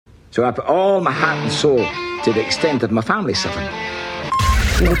So I put all my heart and soul to the extent of my family suffering.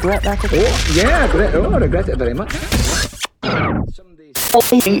 You regret that? Oh, yeah, I regret it very much.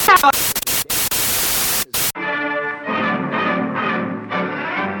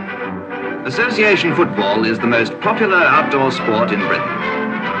 Association football is the most popular outdoor sport in Britain.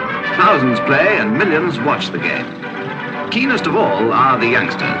 Thousands play and millions watch the game. Keenest of all are the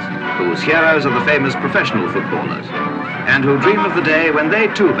youngsters, whose heroes are the famous professional footballers, and who dream of the day when they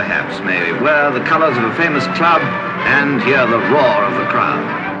too perhaps may wear the colours of a famous club and hear the roar of the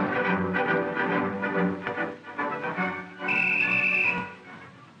crowd.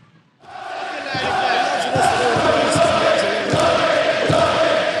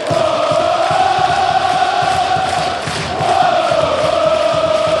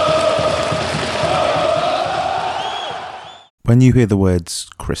 When you hear the words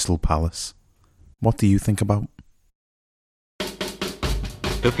Crystal Palace, what do you think about?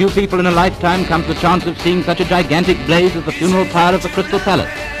 To few people in a lifetime comes the chance of seeing such a gigantic blaze as the funeral pyre of the Crystal Palace,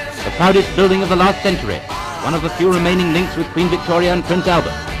 the proudest building of the last century, one of the few remaining links with Queen Victoria and Prince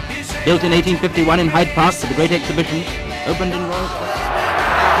Albert. Built in 1851 in Hyde Park for the Great Exhibition, opened in Royal Square.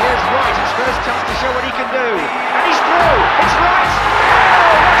 Here's Wright, his first chance to show what he can do. And he's through! It's Wright!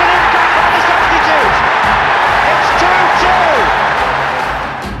 Oh, what an impact by the substitute! It's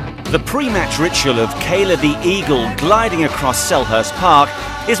 2-2! The pre-match ritual of Kayla the Eagle gliding across Selhurst Park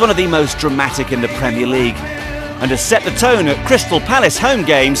is one of the most dramatic in the Premier League and has set the tone at Crystal Palace home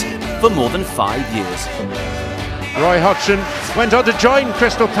games for more than 5 years. Roy Hodgson went on to join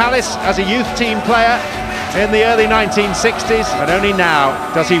Crystal Palace as a youth team player in the early 1960s, and only now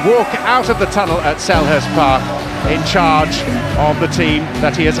does he walk out of the tunnel at Selhurst Park in charge of the team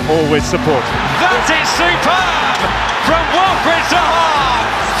that he has always supported. That is superb! From Wilfried Zaha,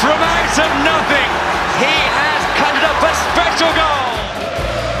 from out of nothing, he has conjured up a special goal!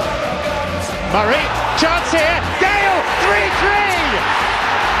 Murray, chance here, Gale, 3-3!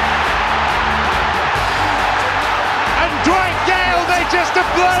 And Dwight Gale, they just have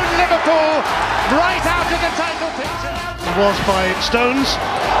blown Liverpool right out of the title picture. It was by Stones.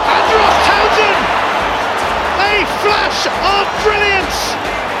 And Ross Townsend! A flash of brilliance!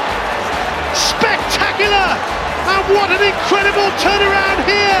 Spectacular! And what an incredible turnaround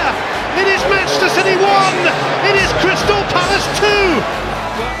here! It is Manchester City 1, it is Crystal Palace 2!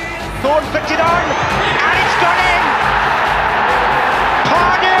 Thorne picked it on, and it's gone in!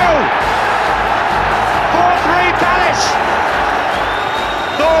 Pardew! 4-3 Palace!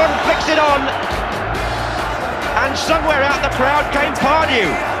 Thorne flicks it on, and somewhere out the crowd came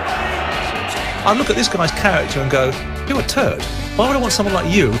Pardew. I look at this guy's character and go, you're a turd. Why would I want someone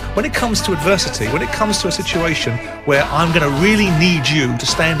like you when it comes to adversity, when it comes to a situation where I'm going to really need you to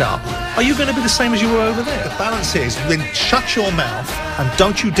stand up? Are you going to be the same as you were over there? The balance is then shut your mouth and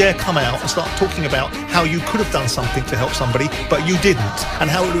don't you dare come out and start talking about how you could have done something to help somebody, but you didn't, and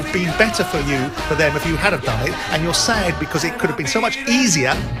how it would have been better for them if you had have done it, and you're sad because it could have been so much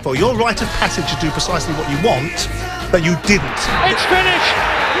easier for your rite of passage to do precisely what you want, but you didn't. It's finished!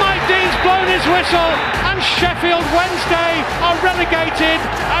 Mike Dean's blown his whistle, and Sheffield Wednesday are relegated,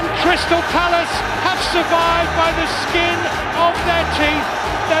 and Crystal Palace have survived by the skin of their teeth.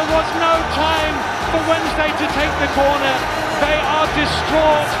 There was no time for Wednesday to take the corner. They are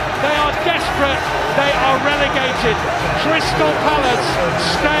distraught, they are desperate, they are relegated. Crystal Palace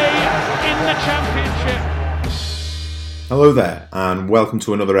stay in the Championship. Hello there, and welcome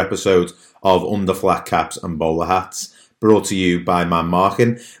to another episode of Under Flat Caps and Bowler Hats, brought to you by Man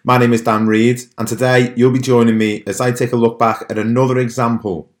Marking. My name is Dan Reid, and today you'll be joining me as I take a look back at another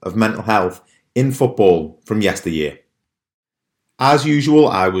example of mental health in football from yesteryear. As usual,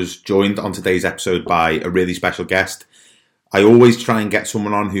 I was joined on today's episode by a really special guest. I always try and get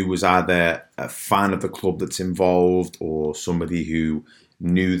someone on who was either a fan of the club that's involved or somebody who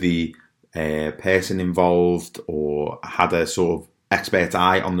knew the person involved or had a sort of expert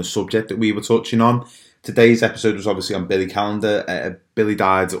eye on the subject that we were touching on. Today's episode was obviously on Billy Callender. Billy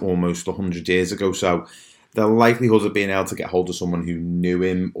died almost 100 years ago, so the likelihood of being able to get hold of someone who knew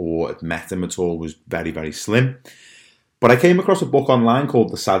him or had met him at all was very, very slim. But I came across a book online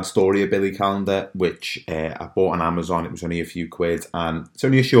called The Sad Story of Billy Callender, which I bought on Amazon. It was only a few quid, and it's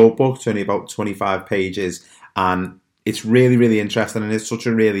only a short book. It's only about 25 pages, and it's really, really interesting, and it's such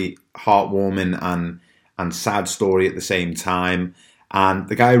a really heartwarming and sad story at the same time. And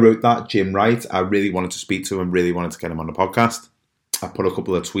the guy who wrote that, Jim Wright, I really wanted to speak to him, really wanted to get him on the podcast. I put a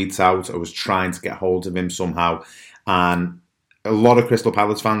couple of tweets out. I was trying to get hold of him somehow, and a lot of Crystal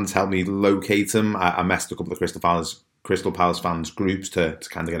Palace fans helped me locate him. I messaged a couple of Crystal Palace fans groups to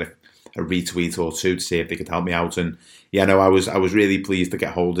kind of get a retweet or two to see if they could help me out. And yeah, no, I was really pleased to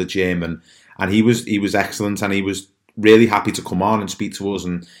get hold of Jim, and he was excellent, and he was really happy to come on and speak to us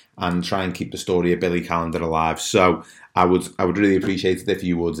and try and keep the story of Billy Callender alive. So I would really appreciate it if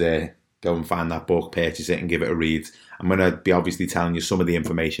you would go and find that book, purchase it, and give it a read. I'm going to be obviously telling you some of the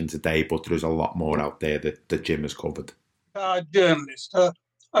information today, but there's a lot more out there that Jim has covered. Journalist.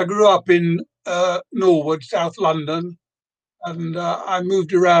 I grew up in Norwood, South London, and I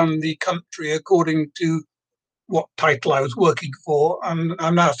moved around the country according to what title I was working for. And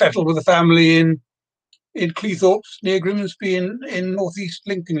I'm now settled with a family in Cleethorpes, near Grimsby in northeast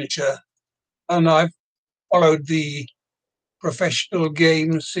Lincolnshire. And I've followed the professional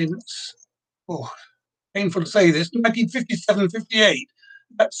game since, painful to say this, 1957-58.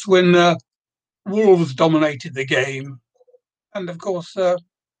 That's when wolves dominated the game. And of course,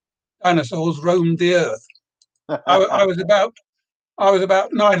 dinosaurs roamed the earth. I was about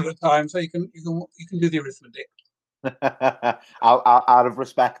 9 at the time, so you can do the arithmetic. Out of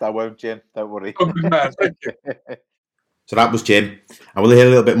respect, I won't, Jim. Don't worry. Oh, good man. Thank you. So that was Jim. And we'll hear a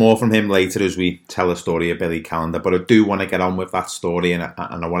little bit more from him later as we tell the story of Billy Callender. But I do want to get on with that story, and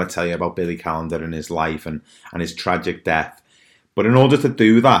I want to tell you about Billy Callender and his life and his tragic death. But in order to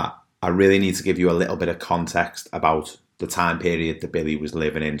do that, I really need to give you a little bit of context about the time period that Billy was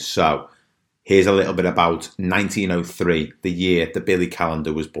living in. So here's a little bit about 1903, the year that Billy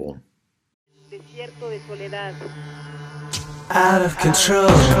Callender was born. Out of control.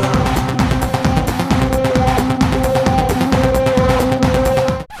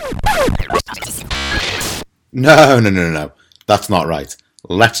 No. That's not right.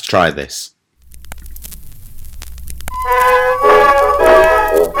 Let's try this.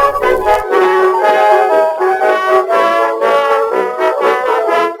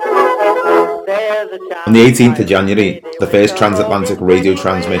 On the 18th of January, the first transatlantic radio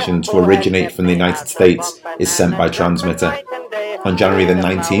transmission to originate from the United States is sent by transmitter. On January the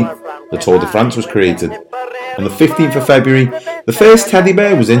 19th, the Tour de France was created. On the 15th of February, the first teddy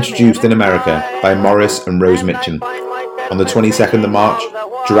bear was introduced in America by Morris and Rose Mitchum. On the 22nd of March,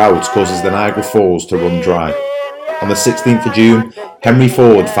 drought causes the Niagara Falls to run dry. On the 16th of June, Henry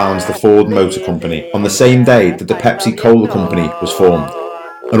Ford founds the Ford Motor Company on the same day that the Pepsi-Cola Company was formed.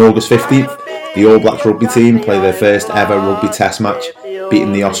 On August 15th, the All Blacks rugby team play their first ever rugby test match,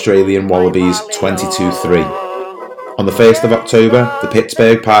 beating the Australian Wallabies 22-3. On the 1st of October, the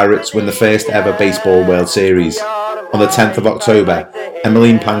Pittsburgh Pirates win the first ever Baseball World Series. On the 10th of October,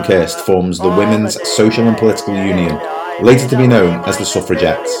 Emmeline Pankhurst forms the Women's Social and Political Union, later to be known as the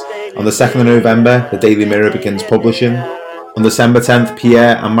Suffragettes. On the 2nd of November, the Daily Mirror begins publishing. On December 10th,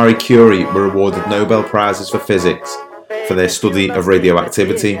 Pierre and Marie Curie were awarded Nobel Prizes for Physics for their study of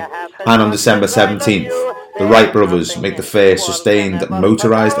radioactivity. And on December 17th, the Wright brothers make the first sustained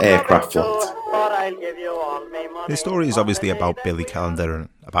motorised aircraft flight. This story is obviously about Billy Callender and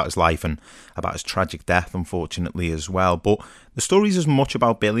about his life and about his tragic death, unfortunately, as well. But the story is as much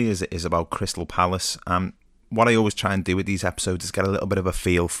about Billy as it is about Crystal Palace. What I always try and do with these episodes is get a little bit of a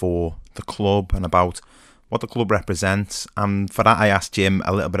feel for the club and about what the club represents. And for that, I asked Jim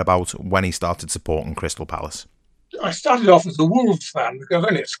a little bit about when he started supporting Crystal Palace. I started off as a Wolves fan because I was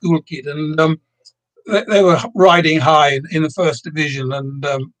only a school kid, and they were riding high in the first division, and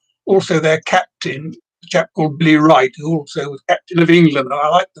also their captain, a chap called Billy Wright, who also was captain of England. And I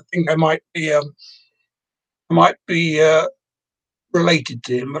like to think I might be related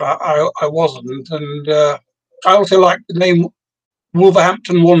to him, but I wasn't. And I also like the name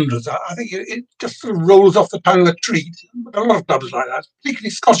Wolverhampton Wanderers. I think it just sort of rolls off the tongue a treat. But a lot of clubs like that,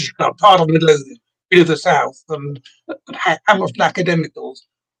 particularly Scottish clubs, part of Midlothian, bit of the south, and Hamilton Academicals.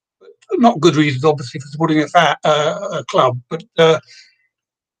 Not good reasons, obviously, for supporting a club, but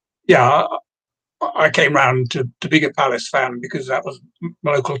yeah, I came round to being a Palace fan because that was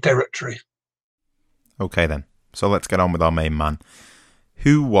my local territory. Okay then, so let's get on with our main man.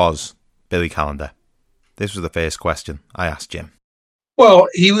 Who was Billy Callender? This was the first question I asked Jim. Well,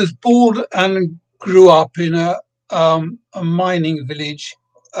 he was born and grew up in a mining village,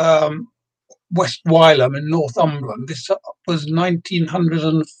 West Wylam in Northumberland. This was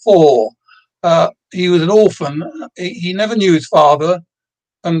 1904. He was an orphan. He never knew his father,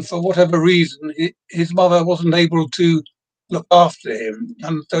 and for whatever reason, his mother wasn't able to look after him.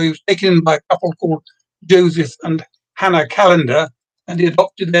 And so he was taken in by a couple called Joseph and Hannah Callender, and he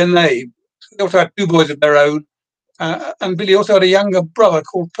adopted their name. They also had two boys of their own, and Billy also had a younger brother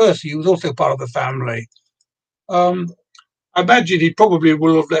called Percy, who was also part of the family. I imagine he probably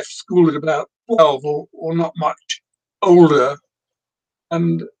will have left school at about 12 or not much older,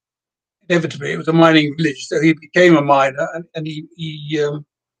 and inevitably it was a mining village, so he became a miner, and he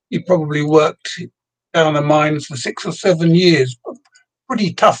he probably worked down the mines for 6 or 7 years.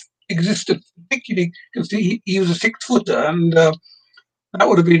 Pretty tough existence, particularly because he was a 6-footer, and that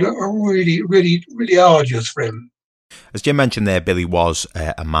would have been really, really, really arduous for him. As Jim mentioned there, Billy was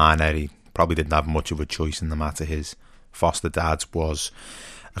a miner. He probably didn't have much of a choice in the matter. His foster dad was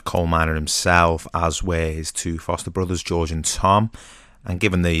a coal miner himself, as were his 2 foster brothers, George and Tom. And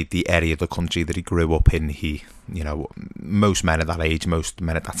given the area of the country that he grew up in, most men at that age, most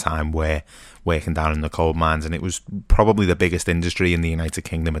men at that time were working down in the coal mines, and it was probably the biggest industry in the United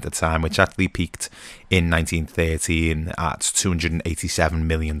Kingdom at the time, which actually peaked in 1913 at 287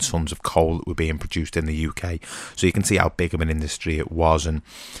 million tonnes of coal that were being produced in the UK. So you can see how big of an industry it was. And,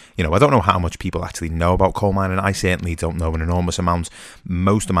 I don't know how much people actually know about coal mining. I certainly don't know an enormous amount.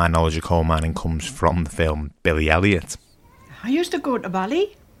 Most of my knowledge of coal mining comes from the film Billy Elliot. I used to go to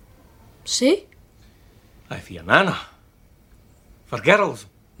Bali. See? Aye, for your nana. For girls,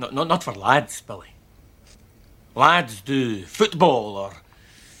 not for lads, Billy. Lads do football or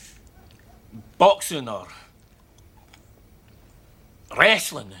boxing or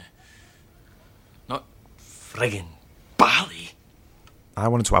wrestling. Not friggin' Bali. I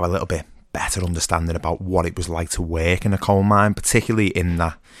wanted to have a little bit better understanding about what it was like to work in a coal mine, particularly in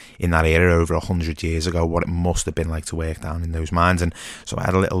that era over 100 years ago, what it must have been like to work down in those mines. And so I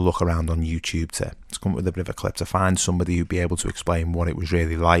had a little look around on YouTube to come up with a bit of a clip to find somebody who'd be able to explain what it was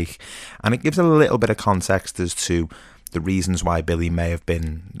really like. And it gives a little bit of context as to the reasons why Billy may have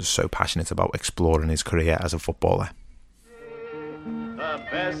been so passionate about exploring his career as a footballer. The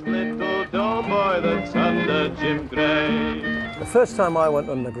best little doughboy that's under Jim Gray. The first time I went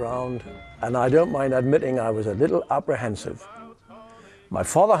underground, and I don't mind admitting I was a little apprehensive. My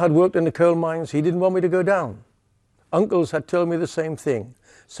father had worked in the coal mines. He didn't want me to go down. Uncles had told me the same thing,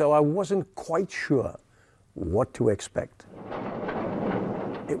 so I wasn't quite sure what to expect.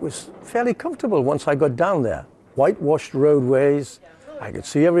 It was fairly comfortable once I got down there. Whitewashed roadways, I could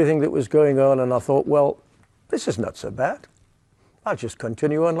see everything that was going on, and I thought, well, this is not so bad. I'll just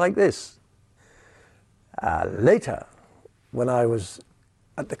continue on like this. Later, when I was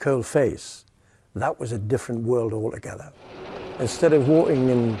at the coal face, that was a different world altogether. Instead of walking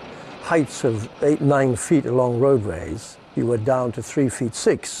in heights of 8-9 feet along roadways, you were down to 3 feet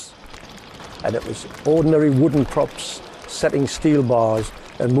 6. And it was ordinary wooden props, setting steel bars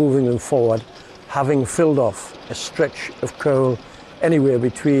and moving them forward, having filled off a stretch of coal anywhere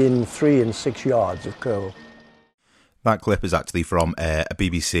between 3 and 6 yards of coal. That clip is actually from a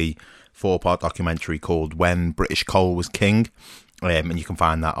BBC 4-part documentary called When British Coal Was King, and you can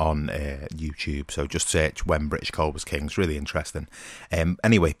find that on YouTube. So just search When British Coal Was King. It's really interesting.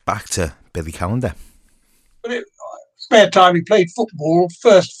 Anyway, back to Billy Callender. Spare time, he played football,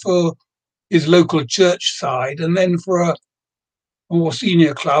 first for his local church side and then for a more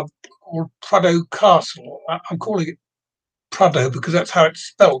senior club called Prado Castle. I'm calling it Prado because that's how it's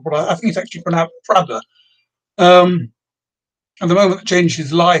spelled, but I think it's actually pronounced Prado. And the moment that changed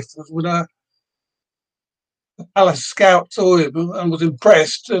his life was when the Palace scout saw him and was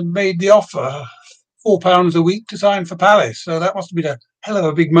impressed and made the offer, £4 a week to sign for Palace. So that must have been a hell of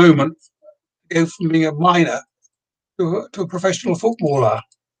a big moment to go from being a miner to a professional footballer.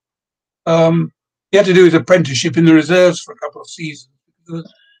 He had to do his apprenticeship in the reserves for a couple of seasons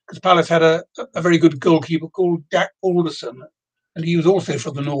because Palace had a very good goalkeeper called Jack Alderson, and he was also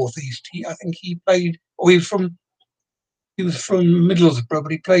from the northeast. I think he played, or he was from Middlesbrough,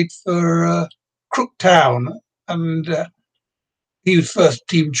 but he played for Crooktown, and he was first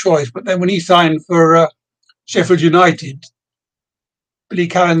team choice. But then when he signed for Sheffield United, Billy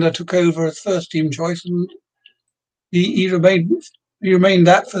Callender took over as first team choice, and he remained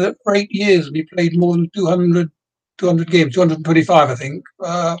that for 8 years, and he played more than 200 games, 225, I think,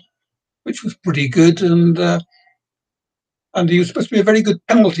 which was pretty good. And he was supposed to be a very good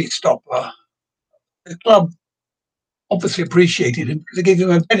penalty stopper. The club obviously appreciated him because they gave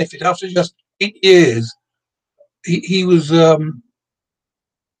him a benefit after just 8 years. He was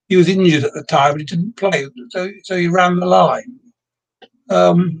injured at the time, but he didn't play, so he ran the line.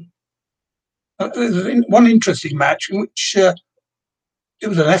 There's one interesting match in which it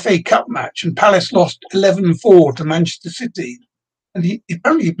was an FA Cup match, and Palace lost 11-4 to Manchester City. And he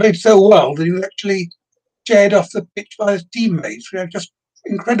apparently played so well that he was actually cheered off the pitch by his teammates. Just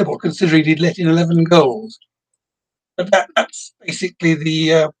incredible, considering he'd let in 11 goals. But that's basically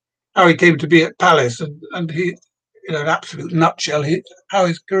how he came to be at Palace, and he, in an absolute nutshell, how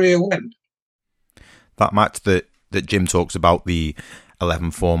his career went. That match that Jim talks about, the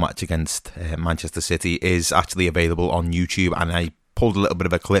 11-4 match against Manchester City, is actually available on YouTube, and I pulled a little bit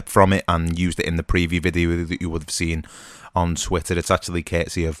of a clip from it and used it in the preview video that you would have seen on Twitter. It's actually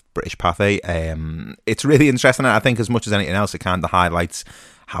courtesy of British Pathé. It's really interesting. I think as much as anything else, it kind of highlights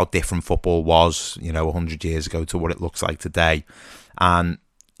how different football was, 100 years ago to what it looks like today. And,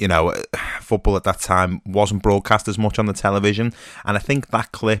 football at that time wasn't broadcast as much on the television. And I think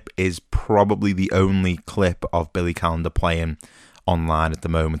that clip is probably the only clip of Billy Callender playing online at the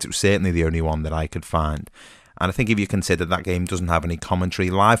moment. It was certainly the only one that I could find. And I think if you consider that game doesn't have any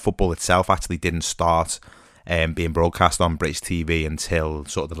commentary, live football itself actually didn't start being broadcast on British TV until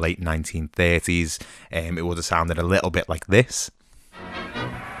sort of the late 1930s. It would have sounded a little bit like this.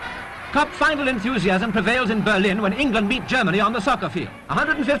 Cup final enthusiasm prevails in Berlin when England meet Germany on the soccer field.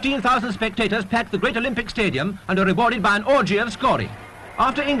 115,000 spectators pack the great Olympic Stadium and are rewarded by an orgy of scoring.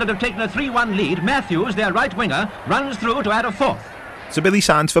 After England have taken a 3-1 lead, Matthews, their right winger, runs through to add a fourth. So Billy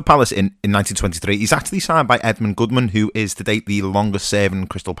signs for Palace in 1923. He's actually signed by Edmund Goodman, who is to date the longest serving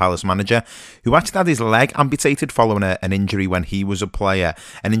Crystal Palace manager, who actually had his leg amputated following an injury when he was a player.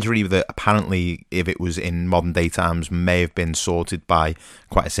 An injury that apparently, if it was in modern day times, may have been sorted by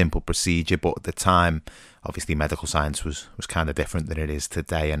quite a simple procedure, but at the time, obviously medical science was kind of different than it is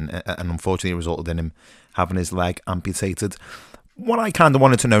today, and unfortunately it resulted in him having his leg amputated. What I kind of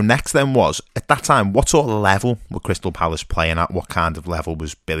wanted to know next then was, at that time, what sort of level were Crystal Palace playing at? What kind of level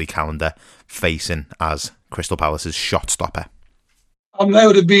was Billy Callender facing as Crystal Palace's shot stopper? They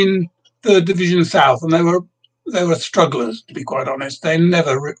would have been Third Division South, and they were strugglers, to be quite honest. They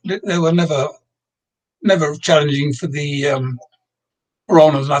were never challenging for the for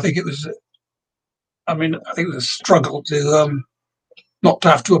honours, and I think it was a struggle to not to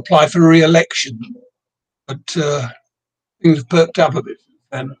have to apply for re-election, but. Things perked up a bit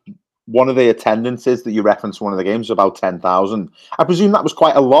then. One of the attendances that you referenced, one of the games, was about 10,000. I presume that was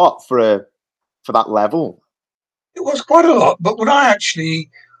quite a lot for that level. It was quite a lot, but when I actually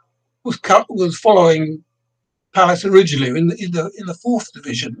was following Palace originally in the fourth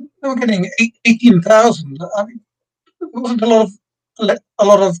division, they were getting 18,000. I mean, there wasn't a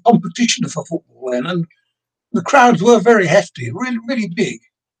lot of competition for football then, and the crowds were very hefty, really, really big.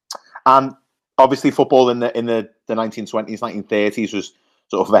 And obviously, football in the 1920s, 1930s was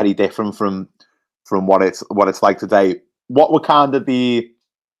sort of very different from what it's like today. What was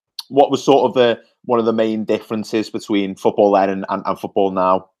sort of one of the main differences between football then and football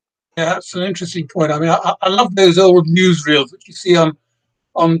now? Yeah, that's an interesting point. I mean, I love those old newsreels that you see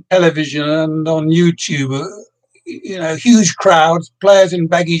on television and on YouTube. Huge crowds, players in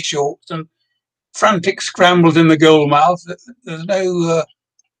baggy shorts, and frantic scrambles in the goal mouth. There's no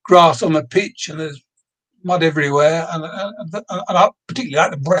grass on the pitch, and there's mud everywhere, and I particularly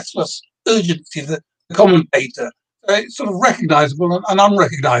like the breathless urgency of the commentator. It's sort of recognisable and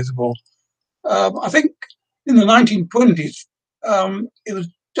unrecognisable. I think in the 1920s, it was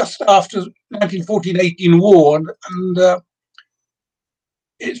just after 1914-18 war, and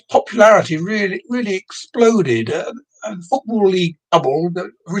its popularity really exploded. And Football League doubled.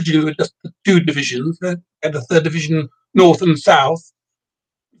 Originally, were just the two divisions. They had a third division, North and South.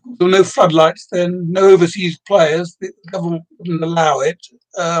 There were no floodlights then, no overseas players. The government wouldn't allow it.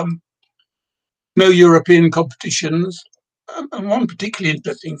 No European competitions. And one particularly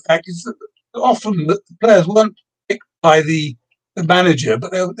interesting fact is that often the players weren't picked by the manager,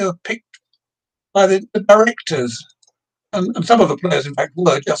 but they were picked by the directors. And some of the players, in fact,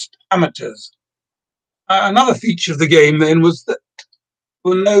 were just amateurs. Another feature of the game then was that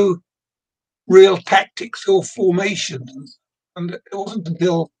there were no real tactics or formations. And it wasn't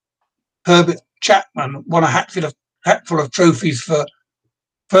until Herbert Chapman won a hatful of trophies for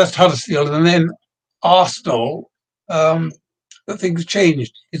first Huddersfield and then Arsenal that things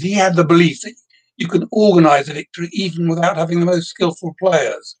changed. Because he had the belief that you can organise a victory even without having the most skillful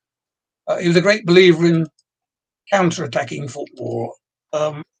players. He was a great believer in counter-attacking football.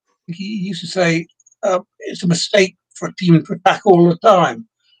 He used to say it's a mistake for a team to attack all the time.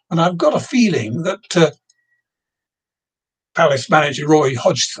 And I've got a feeling that Palace manager Roy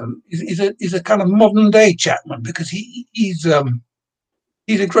Hodgson is a kind of modern day Chapman, because he's a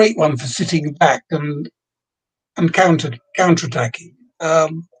great one for sitting back and counter-attacking.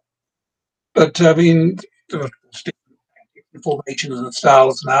 But I mean, there are different formations and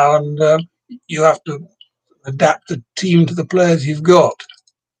styles now, and you have to adapt the team to the players you've got.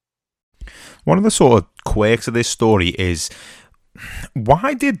 One of the sort of quirks of this story is,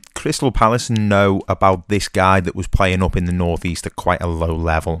 why did Crystal Palace know about this guy that was playing up in the northeast at quite a low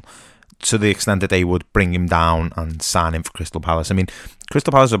level, to the extent that they would bring him down and sign him for Crystal Palace? I mean,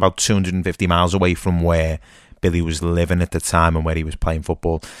 Crystal Palace is about 250 miles away from where Billy was living at the time and where he was playing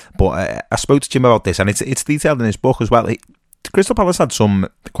football. But I spoke to Jim about this, and it's detailed in his book as well. Crystal Palace had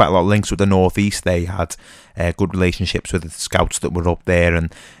quite a lot of links with the North East. They had good relationships with the scouts that were up there,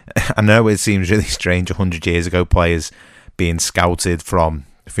 and I know it seems really strange 100 years ago, players being scouted from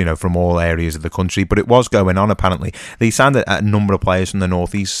all areas of the country, but it was going on apparently. They signed a number of players from the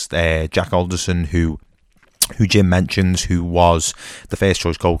North East. Jack Alderson, who Jim mentions, who was the first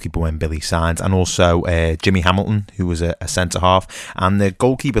choice goalkeeper when Billy signed, and also Jimmy Hamilton, who was a centre half, and the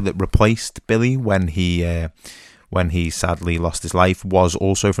goalkeeper that replaced Billy when he sadly lost his life was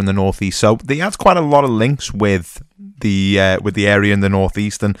also from the North East. So they had quite a lot of links with the area in the North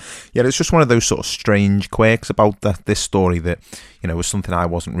East, and yeah, it's just one of those sort of strange quirks about this story that was something I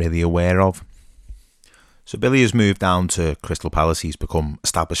wasn't really aware of. So Billy has moved down to Crystal Palace. He's become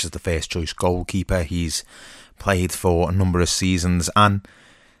established as the first choice goalkeeper. He's played for a number of seasons, and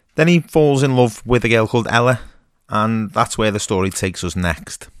then he falls in love with a girl called Ella, and that's where the story takes us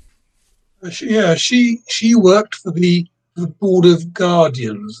next. Yeah, she worked for the Board of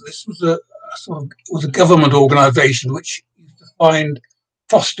Guardians. This was a government organisation which used to find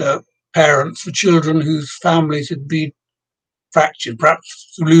foster parents for children whose families had been fractured,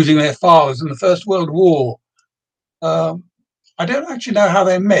 perhaps through losing their fathers in the First World War. I don't actually know how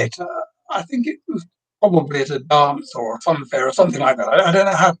they met. I think it was probably at a dance or a fun fair or something like that. I don't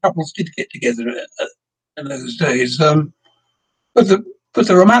know how couples did get together in those days. But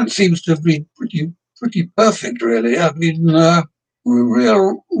the romance seems to have been pretty perfect, really. I mean,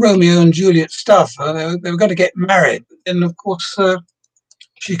 real Romeo and Juliet stuff. They were going to get married, but then, of course,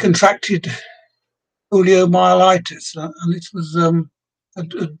 she contracted poliomyelitis, and it was a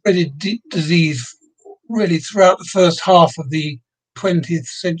dreaded disease really throughout the first half of the 20th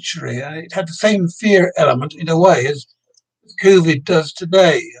century. It had the same fear element in a way as COVID does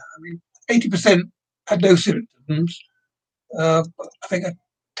today. I mean, 80% had no symptoms. I think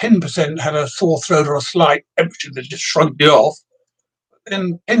 10% had a sore throat or a slight temperature that just shrugged it off. But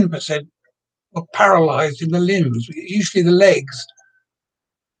then 10% were paralysed in the limbs, usually the legs.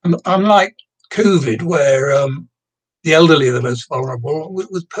 And unlike COVID, where the elderly are the most vulnerable,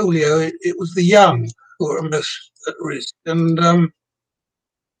 with polio, it was the young who were most at risk. And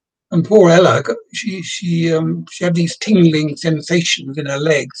poor Ella, she had these tingling sensations in her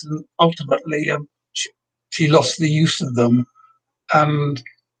legs, and ultimately she lost the use of them. And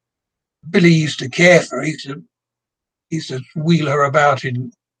Billy used to care for her. He used to wheel her about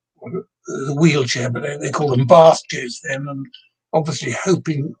in the wheelchair, but they call them bath chairs then, and obviously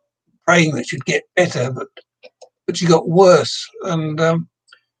praying that she'd get better, but she got worse, and the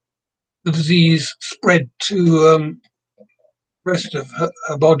disease spread to the rest of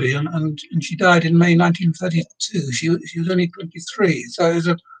her body, and she died in May 1932. She was only 23.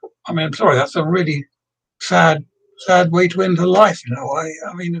 So I'm sorry, that's a really sad way to end her life in a way.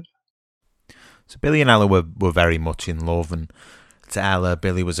 I mean, so Billy and Ella were very much in love, and to Ella,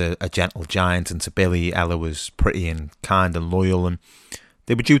 Billy was a gentle giant, and to Billy, Ella was pretty and kind and loyal, and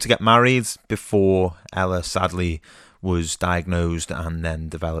they were due to get married before Ella sadly was diagnosed and then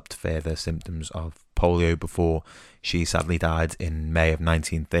developed further symptoms of polio before she sadly died in May of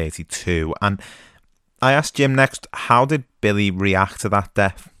 1932. And I asked Jim next, how did Billy react to that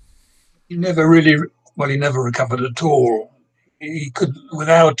death? He never recovered at all. He couldn't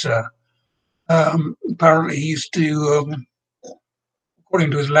without her. Apparently he used to,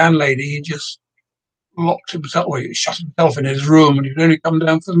 according to his landlady, he just locked himself, or he shut himself in his room, and he'd only come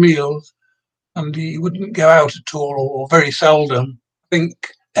down for meals, and he wouldn't go out at all, or very seldom. I think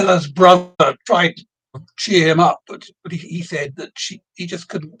Ella's brother tried to cheer him up, but he said that he just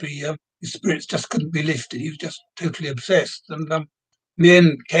couldn't be, his spirits just couldn't be lifted. He was just totally obsessed. And the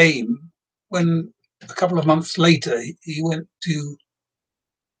end came when a couple of months later he went to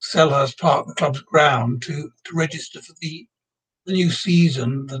Selhurst Park, the club's ground, to register for the new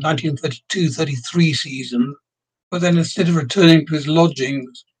season, the 1932-33 season. But then instead of returning to his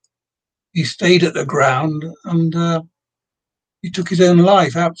lodgings, he stayed at the ground, and he took his own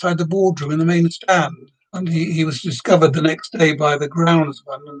life outside the boardroom in the main stand. And he was discovered the next day by the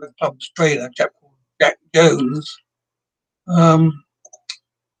groundsman and the club's trainer, a chap called Jack Jones.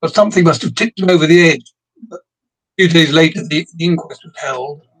 But something must have tipped him over the edge. But a few days later, the inquest was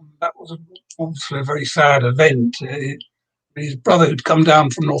held. That was obviously a very sad event. His brother, who'd come down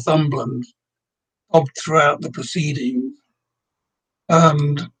from Northumberland, sobbed throughout the proceedings.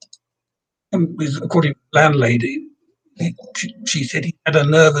 And according to the landlady, she said he had a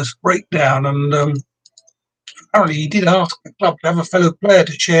nervous breakdown, and apparently he did ask the club to have a fellow player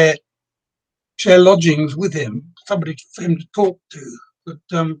to share lodgings with him, somebody for him to talk to, but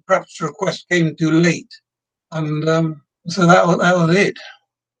perhaps the request came too late, and so that was it.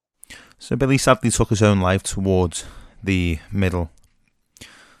 So Billy sadly took his own life towards the middle.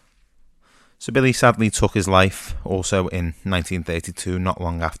 So Billy sadly took his life also in 1932, not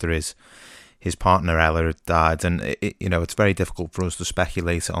long after his partner Ella had died, and it's very difficult for us to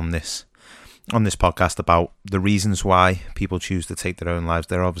speculate on this podcast about the reasons why people choose to take their own lives.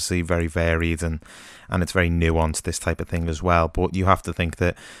 They're obviously very varied and it's very nuanced, this type of thing as well. But you have to think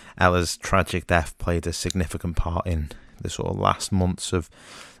that Ella's tragic death played a significant part in the sort of last months of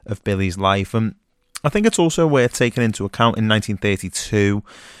Billy's life. And I think it's also worth taking into account in 1932,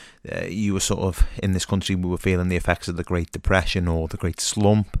 you were sort of, in this country, we were feeling the effects of the Great Depression or the Great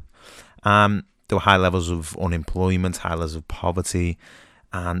Slump. There were high levels of unemployment, high levels of poverty,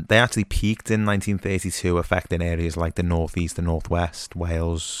 and they actually peaked in 1932, affecting areas like the northeast, the northwest,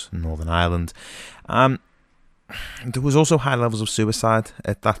 Wales, Northern Ireland. There was also high levels of suicide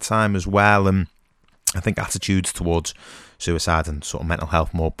at that time as well, and I think attitudes towards suicide and sort of mental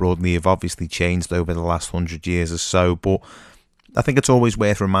health more broadly have obviously changed over the last 100 years or so, but I think it's always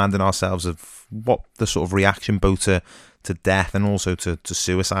worth reminding ourselves of what the sort of reaction both to death and also to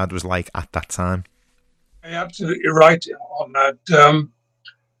suicide was like at that time. You're absolutely right on that.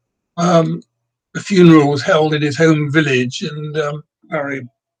 The funeral was held in his home village, and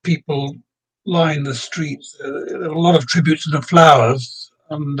people lined the streets. There were a lot of tributes and flowers,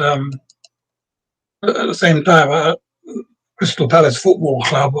 and at the same time, Crystal Palace Football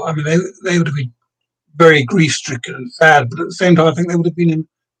Club, I mean, they would have been very grief-stricken and sad, but at the same time, I think they would have been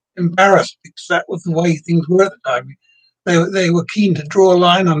embarrassed because that was the way things were at the time. They were keen to draw a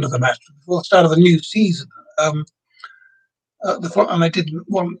line under the match before the start of the new season, and they didn't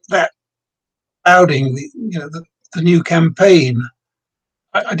want that clouding the new campaign.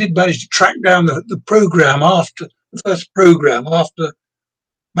 I did manage to track down the program after the first program, after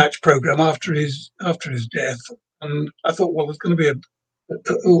match program after his death, and I thought, well, there's going to be a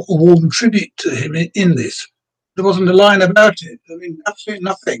warm tribute to him in this. There wasn't a line about it. I mean, absolutely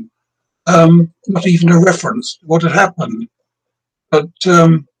nothing. Not even a reference to what had happened. But I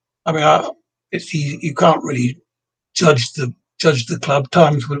mean, it's easy. You can't really judge the club.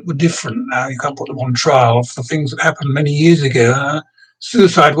 Times were different now. You can't put them on trial for things that happened many years ago.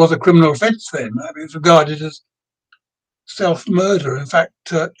 Suicide was a criminal offence then. I mean, it was regarded as self-murder. In fact,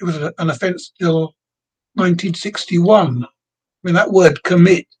 it was an offence till 1961. I mean, that word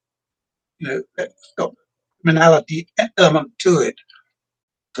commit, it's got criminality element to it.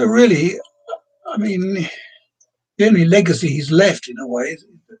 So really, I mean, the only legacy he's left, in a way,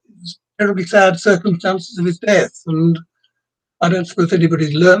 is terribly sad circumstances of his death. And I don't suppose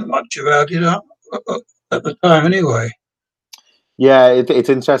anybody's learned much about it at the time anyway. Yeah, it's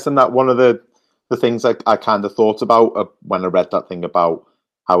interesting that one of the things I kind of thought about when I read that thing about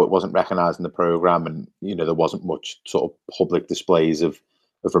how it wasn't recognised in the programme and, there wasn't much sort of public displays of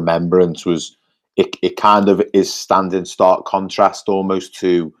remembrance was it kind of is standing stark contrast almost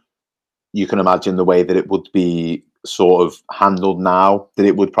to, you can imagine the way that it would be sort of handled now, that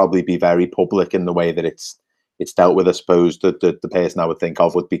it would probably be very public in the way that it's dealt with. I suppose that the person I would think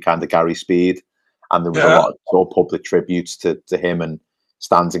of would be kind of Gary Speed, and there was a lot of sort of public tributes to him and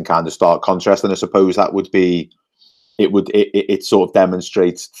stands in kind of stark contrast. And I suppose that would be, it sort of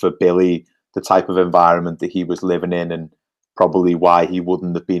demonstrates for Billy the type of environment that he was living in and probably why he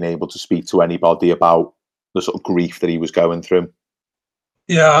wouldn't have been able to speak to anybody about the sort of grief that he was going through.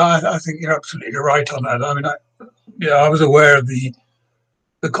 Yeah, I think you're absolutely right on that. I mean, I was aware of the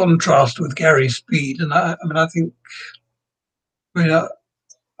contrast with Gary Speed, and I think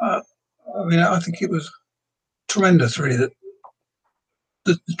it was tremendous, really, that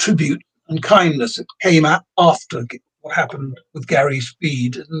the tribute and kindness that came out after what happened with Gary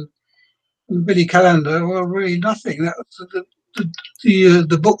Speed and Billy Callander. Well, really nothing. That was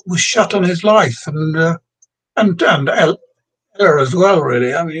the book was shut on his life, and Ella as well.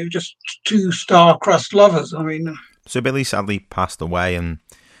 Really, I mean, it was just two star-crossed lovers. I mean, so Billy sadly passed away, and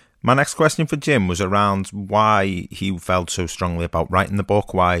my next question for Jim was around why he felt so strongly about writing the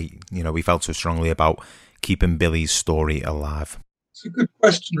book. Why he felt so strongly about keeping Billy's story alive. It's a good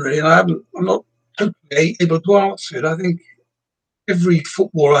question, really, and I'm not totally able to answer it. I think every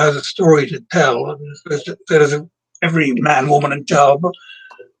footballer has a story to tell. I mean, there's every man, woman, and child, but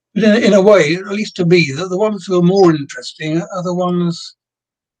in a way, at least to me, the ones who are more interesting are the ones.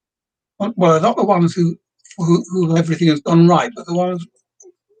 Well, not the ones who everything has gone right, but the ones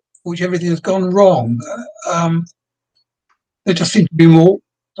which everything has gone wrong. They just seem to be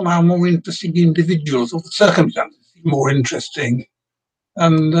somehow more interesting individuals, or the circumstances seem more interesting.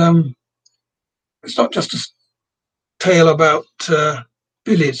 And it's not just a tale about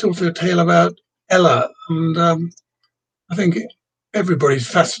Billy, it's also a tale about Ella. And I think everybody's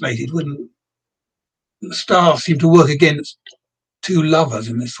fascinated when the stars seem to work against two lovers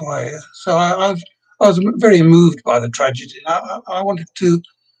in this way. So I was very moved by the tragedy. I wanted to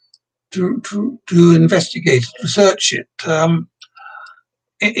investigate it, research it.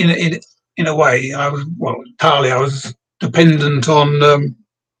 In a way, I was dependent on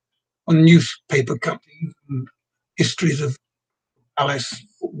newspaper cuttings and histories of Palace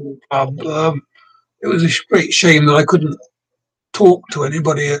Football Club. It was a great shame that I couldn't talk to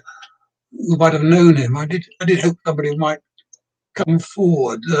anybody who might have known him. I did hope somebody might come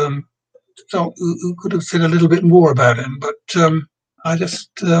forward who could have said a little bit more about him, but I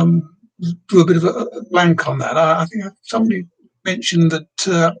just drew a bit of a blank on that. I think somebody mentioned that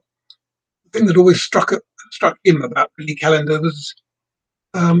the thing that always struck him about Billy Callender was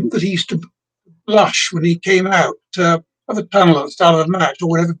that he used to blush when he came out of the tunnel at the start of a match or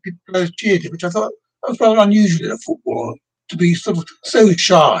whatever people cheered him, which I thought that was rather unusual in a footballer, to be sort of so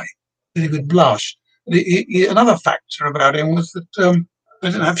shy that he would blush. Another factor about him was that they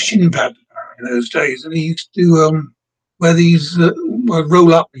didn't have shin pads in those days, and he used to wear these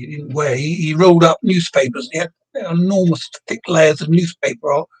roll up. He didn't wear. He rolled up newspapers. And he had enormous thick layers of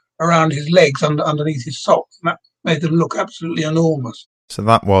newspaper around his legs underneath his socks, and that made them look absolutely enormous. So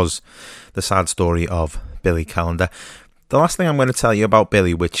that was the sad story of Billy Callender. The last thing I'm going to tell you about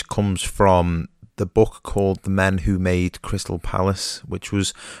Billy, which comes from the book called The Men Who Made Crystal Palace, which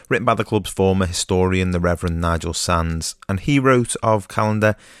was written by the club's former historian, the Reverend Nigel Sands, and he wrote of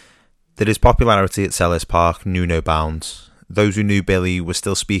Callender that his popularity at Selhurst Park knew no bounds. Those who knew Billy were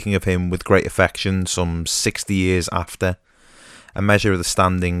still speaking of him with great affection some 60 years after, a measure of the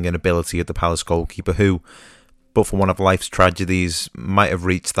standing and ability of the Palace goalkeeper who, but for one of life's tragedies, might have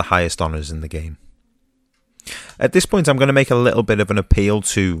reached the highest honours in the game. At this point, I'm going to make a little bit of an appeal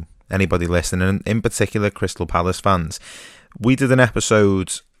to anybody listening, and in particular Crystal Palace fans. We did an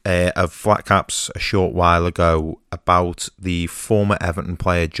episode of Flat Caps a short while ago about the former Everton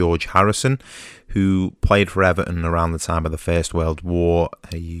player George Harrison, who played for Everton around the time of the First World War.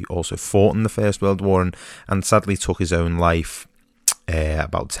 He also fought in the First World War and sadly took his own life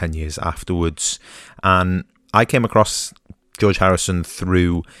about 10 years afterwards. And I came across George Harrison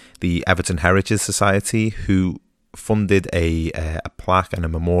through the Everton Heritage Society, who funded a plaque and a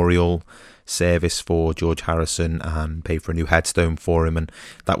memorial service for George Harrison and paid for a new headstone for him, and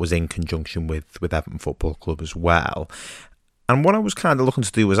that was in conjunction with Everton Football Club as well. And what I was kind of looking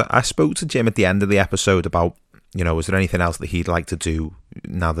to do was I spoke to Jim at the end of the episode about, is there anything else that he'd like to do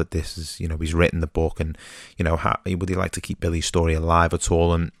now that this is, he's written the book, and, how would he like to keep Billy's story alive at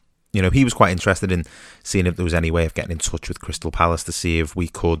all? And he was quite interested in seeing if there was any way of getting in touch with Crystal Palace to see if we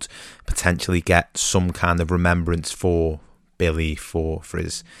could potentially get some kind of remembrance for Billy, for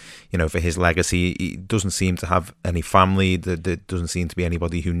his, for his legacy. He doesn't seem to have any family. There doesn't seem to be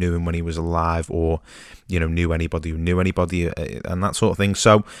anybody who knew him when he was alive, or, knew anybody who knew anybody, and that sort of thing.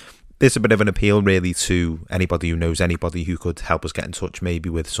 So there's a bit of an appeal really to anybody who knows anybody who could help us get in touch maybe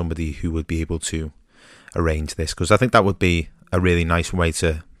with somebody who would be able to arrange this, because I think that would be a really nice way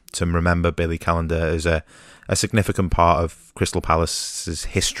to remember Billy Callender as a significant part of Crystal Palace's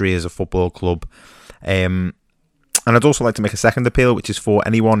history as a football club. And I'd also like to make a second appeal, which is for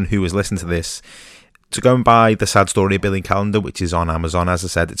anyone who has listened to this, to go and buy The Sad Story of Billy Callender, which is on Amazon. As I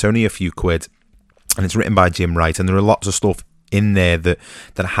said, it's only a few quid, and it's written by Jim Wright, and there are lots of stuff in there that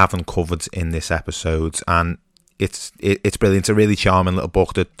I haven't covered in this episode, and it's brilliant. It's a really charming little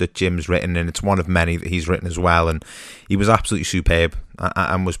book that Jim's written, and it's one of many that he's written as well. And he was absolutely superb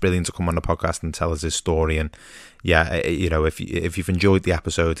and was brilliant to come on the podcast and tell us his story. And yeah, if you've enjoyed the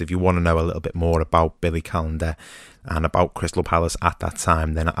episode, if you want to know a little bit more about Billy Callender and about Crystal Palace at that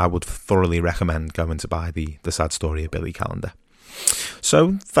time, then I would thoroughly recommend going to buy the Sad Story of Billy Callender.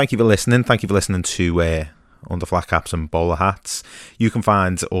 So thank you for listening. Thank you for listening to Under Flat Caps and Bowler Hats. You can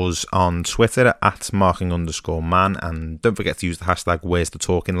find us on Twitter at @marking_man, and don't forget to use the hashtag Where's the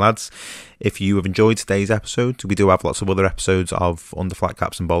Talking Lads. If you have enjoyed today's episode, we do have lots of other episodes of Under Flat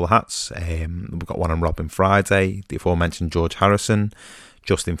Caps and Bowler Hats. We've got one on Robin Friday, the aforementioned George Harrison,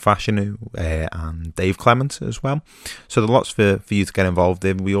 Justin Fashanu, and Dave Clement as well. So there's lots for you to get involved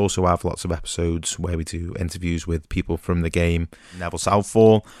in. We also have lots of episodes where we do interviews with people from the game: Neville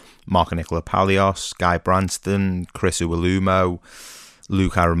Southall, Mark and Nicola Palios, Guy Branston, Chris Uwalumo,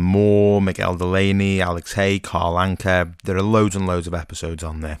 Luke Aaron Moore, Miguel Delaney, Alex Hay, Carl Anker. There are loads and loads of episodes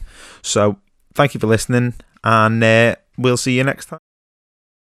on there. So thank you for listening, and we'll see you next time.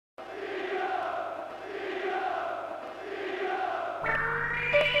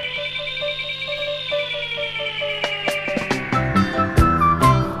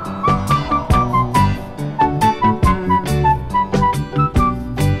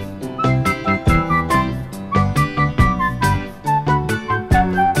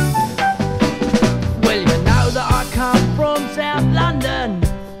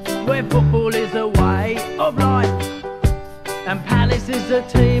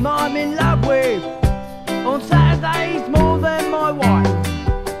 the team I'm in love with. On Saturdays more than my wife,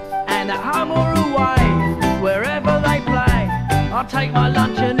 and at home or away, wherever they play, I take my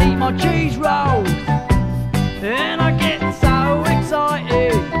lunch and eat my cheese rolls, and I get so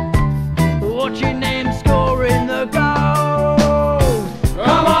excited watching them scoring the goals.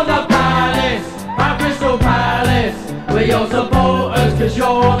 Come on the Palace, our Crystal Palace, we're your supporters 'cause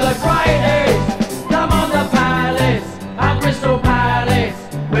you're the greatest.